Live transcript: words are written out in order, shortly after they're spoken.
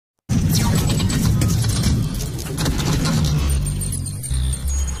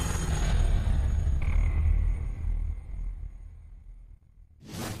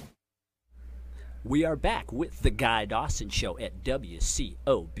We are back with the Guy Dawson Show at WCOBM.com,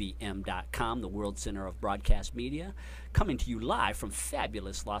 the World Center of Broadcast Media, coming to you live from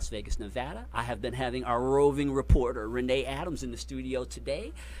fabulous Las Vegas, Nevada. I have been having our roving reporter, Renee Adams, in the studio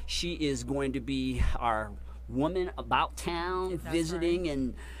today. She is going to be our woman about town,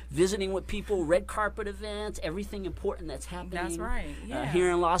 visiting with people, red carpet events, everything important that's happening. That's right. Yeah.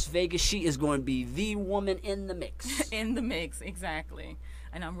 Here in Las Vegas. She is going to be the woman in the mix. In the mix, exactly.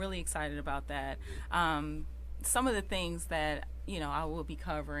 And I'm really excited about that. Some of the things that I will be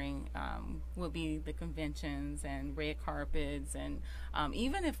covering will be the conventions and red carpets, and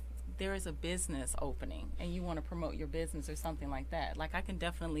even if there is a business opening and you want to promote your business or something like that, like I can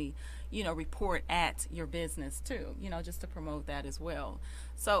definitely report at your business too, just to promote that as well.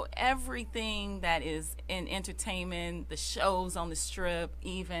 So everything that is in entertainment, the shows on the Strip,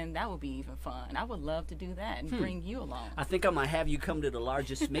 even that would be even fun. I would love to do that and bring you along. I think I might have you come to the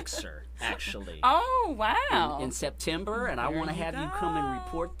largest mixer, actually. Oh, wow. In September, and I want to have you come and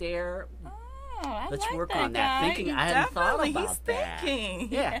report there. Let's like work that on that. guy. Thinking, I hadn't thought about He's that.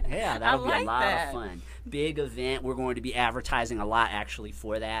 Thinking. Yeah, that'll be a lot that. of fun. Big event. We're going to be advertising a lot actually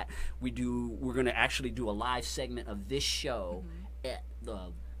for that. We're going to actually do a live segment of this show at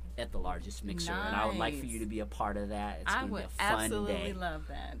the largest mixer, and I would like for you to be a part of that. It's going to be a fun day. I would absolutely love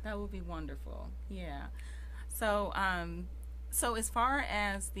that. That would be wonderful. Yeah. So so as far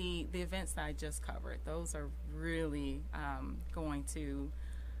as the events that I just covered, those are really going to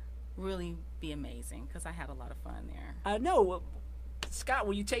really be amazing because I had a lot of fun there. I know. Scott,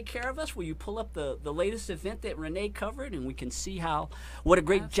 will you take care of us? Will you pull up the latest event that Renee covered, and we can see what a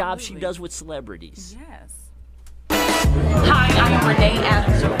great job she does with celebrities? Yes. Hi, I am Renee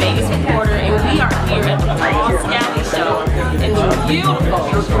Adams, your Vegas reporter, and we are here at the Paul Scally Show in the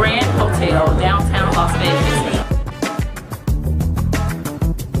beautiful Grand Hotel downtown Las Vegas.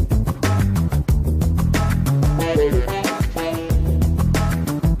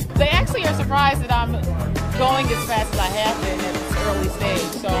 They actually are surprised that I'm going as fast as I have been at this early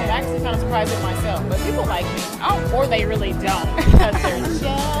stage, so I'm actually kind of surprised at myself. But people like me, or they really don't, because they're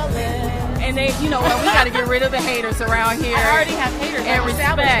jealous. And they, we got to get rid of the haters around here. I already have haters. And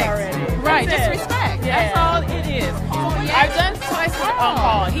respect. Already. Right, That's just it. respect. Yeah. That's all it is. I've done twice with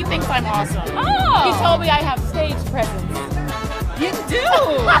Paul. He thinks I'm awesome. Oh. He told me I have stage presence. You do.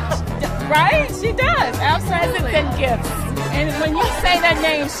 Right? She does. Absolutely. Presents and gifts. And when you say that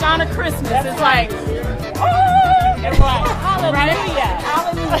name, Shauna Christmas, it's like, oh. Right. Hallelujah.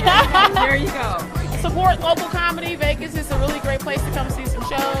 Hallelujah. There you go. Support local comedy. Vegas is a really great place to come see some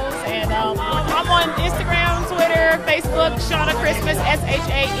shows. And I'm on Instagram, Twitter, Facebook, Shauna Christmas,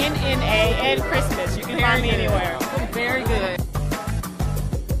 SHANNA, and Christmas. You can find me anywhere. Very good.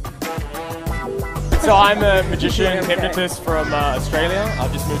 So I'm a magician and hypnotist from Australia.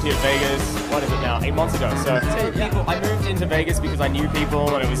 I've just moved here to Vegas, what is it now, 8 months ago. So I moved into Vegas because I knew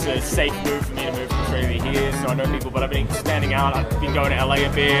people and it was a safe move for me to move from Australia here. So I know people, but I've been expanding out. I've been going to LA a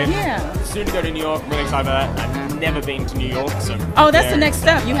bit. Yeah. Soon to go to New York. I'm really excited about that. I've never been to New York. So that's the next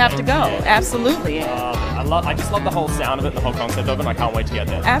step. You have to go. Yeah. Absolutely. I just love the whole sound of it, the whole concept of it, and I can't wait to get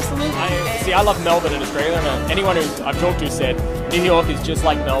there. Absolutely. I love Melbourne and Australia, and anyone who I've talked to said New York is just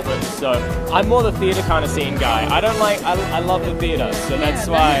like Melbourne, so I'm more the theatre kind of scene guy. I love the theatre, so that's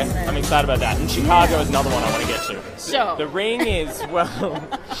why I'm excited about that. And Chicago is another one I want to get to. Sure. The ring is, well,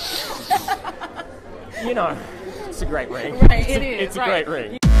 it's a great ring. Right, It's a great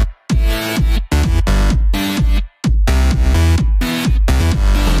ring.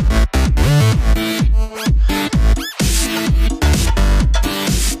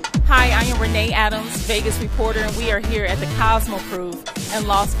 Hi, I am Renee Adams, Vegas reporter, and we are here at the Cosmoproof in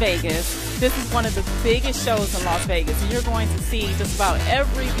Las Vegas. This is one of the biggest shows in Las Vegas, and you're going to see just about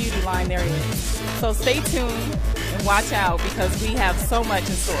every beauty line there is. So stay tuned and watch out because we have so much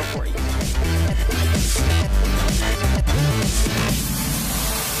in store for you.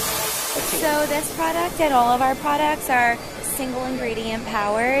 So this product and all of our products are single ingredient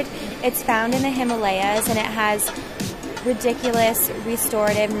powered. It's found in the Himalayas and it has ridiculous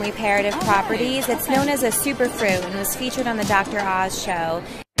restorative and reparative properties. It's known as a superfruit and was featured on the Dr. Oz show.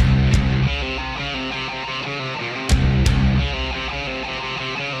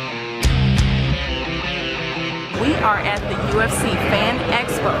 We are at the UFC Fan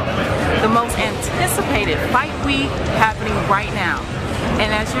Expo, the most anticipated fight week happening right now.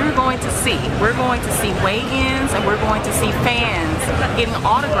 And as you're going to see, we're going to see weigh-ins and we're going to see fans getting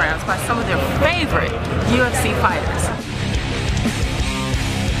autographs by some of their favorite UFC fighters.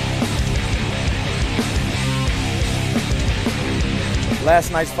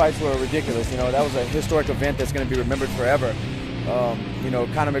 Last night's fights were ridiculous. That was a historic event that's going to be remembered forever.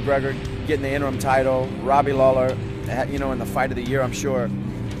 Conor McGregor getting the interim title. Robbie Lawler, you know, in the fight of the year, I'm sure,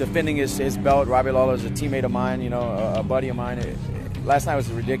 defending his belt. Robbie Lawler is a teammate of mine, you know, a buddy of mine. Last night was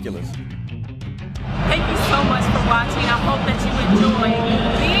ridiculous. Thank you so much for watching. I hope that you enjoy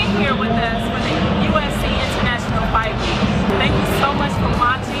being here with us for the UFC International Fight Week. Thank you so much for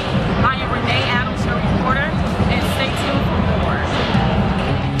watching. I am Renee Adams, your reporter, and stay tuned for more.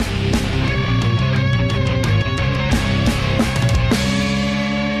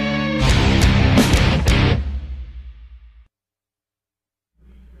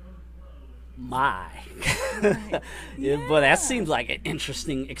 My. Yeah, but that seems like an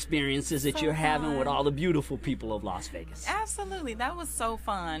interesting experiences that you're having with all the beautiful people of Las Vegas. Absolutely. That was so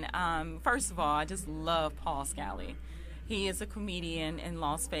fun. First of all, I just love Paul Scally. He is a comedian in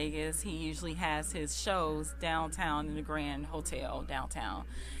Las Vegas. He usually has his shows downtown in the Grand Hotel downtown.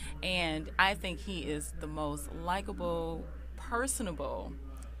 And I think he is the most likable, personable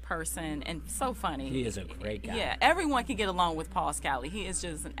person and so funny. He is a great guy. Yeah, everyone can get along with Paul Scally. He is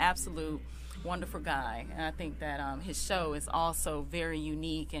just an absolute wonderful guy. And I think that his show is also very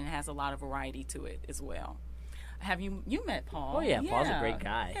unique and has a lot of variety to it as well. Have you met Paul? Oh yeah, Paul's a great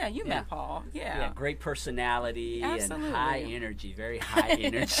guy. Yeah, you met Paul. Yeah, great personality. Absolutely. And high energy, very high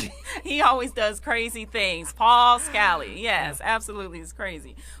energy. He always does crazy things. Paul Scally, yes, absolutely, it's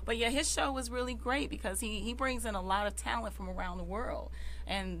crazy. But yeah, his show was really great because he brings in a lot of talent from around the world.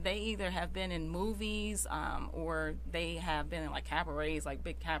 And they either have been in movies or they have been in like cabarets, like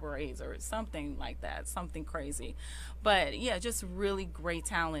big cabarets or something like that, something crazy. But yeah, just really great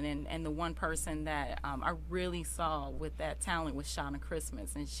talent. And the one person that I really saw with that talent was Shauna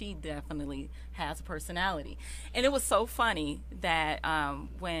Christmas. And she definitely has a personality. And it was so funny that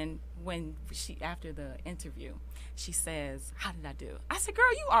when she, after the interview, she says, "How did I do?" I said,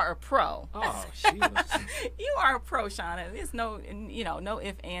 "Girl, you are a pro." Oh, she was. You are a pro, Shauna. There's no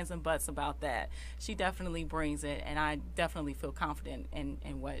ifs, ands, and buts about that. She definitely brings it, and I definitely feel confident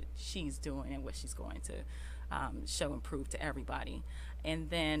in what she's doing and what she's going to show and prove to everybody. And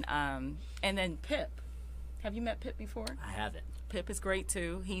then Pip. Have you met Pip before? I haven't. Pip is great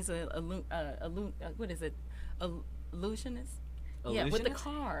too. He's illusionist. Yeah, with the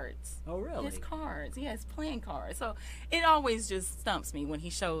cards. Oh, really? His cards. Yeah, his playing cards. So it always just stumps me when he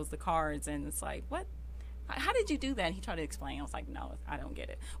shows the cards, and it's like, what? How did you do that? And he tried to explain. I was like, no, I don't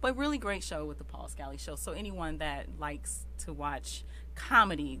get it. But really great show with the Paul Scally Show. So anyone that likes to watch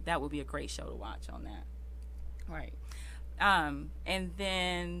comedy, that would be a great show to watch on that. Right. And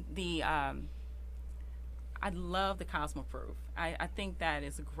then I love the Cosmo Proof. I think that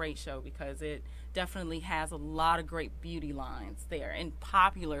is a great show because it definitely has a lot of great beauty lines there and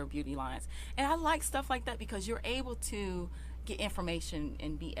popular beauty lines. And I like stuff like that because you're able to get information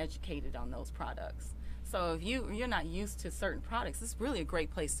and be educated on those products. So if you're not used to certain products, it's really a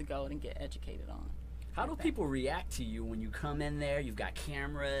great place to go and get educated on. How do people react to you when you come in there? You've got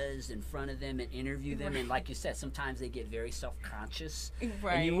cameras in front of them and interview them. And like you said, sometimes they get very self-conscious.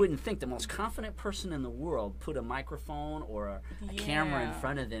 Right. And you wouldn't think the most confident person in the world put a microphone or a camera in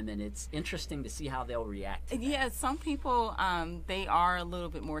front of them. And it's interesting to see how they'll react to that. Yeah, some people, they are a little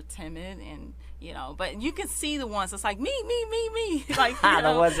bit more timid and, but you can see the ones that's like, me. Like,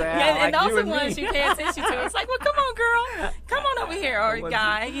 the ones that and like those you are and the ones me. you pay attention to. It's like, well, come on, girl. Come on over here. Or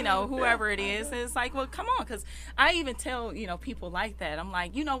guy, whoever it is. And it's like, well, come on. Because I even tell, people like that. I'm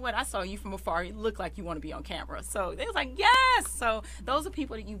like, you know what? I saw you from afar. You look like you want to be on camera. So they was like, yes. So those are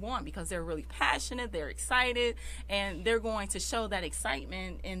people that you want because they're really passionate. They're excited. And they're going to show that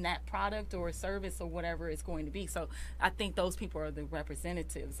excitement in that product or service or whatever it's going to be. So I think those people are the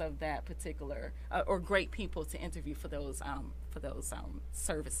representatives of that particular or great people to interview for those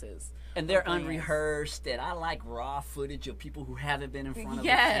services. And they're unrehearsed, and I like raw footage of people who haven't been in front of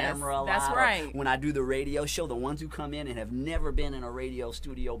yes, the camera a lot. That's right. When I do the radio show, the ones who come in and have never been in a radio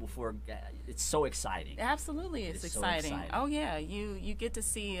studio before, it's so exciting. Absolutely, it's exciting. So exciting. Oh yeah, you get to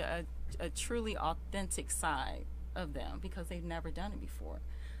see a truly authentic side of them because they've never done it before.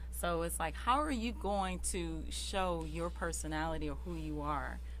 So it's like, how are you going to show your personality or who you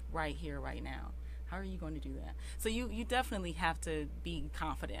are right here, right now? How are you going to do that? So you definitely have to be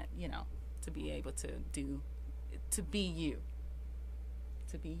confident, to be able to be you.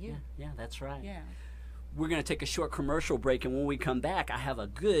 To be you. Yeah, that's right. Yeah. We're going to take a short commercial break, and when we come back, I have a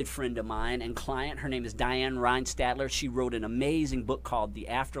good friend of mine and client. Her name is Diane Reinstadler. She wrote an amazing book called The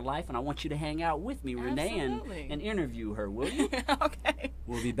Afterlife, and I want you to hang out with me, Renee, and interview her, will you? Okay.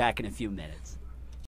 We'll be back in a few minutes.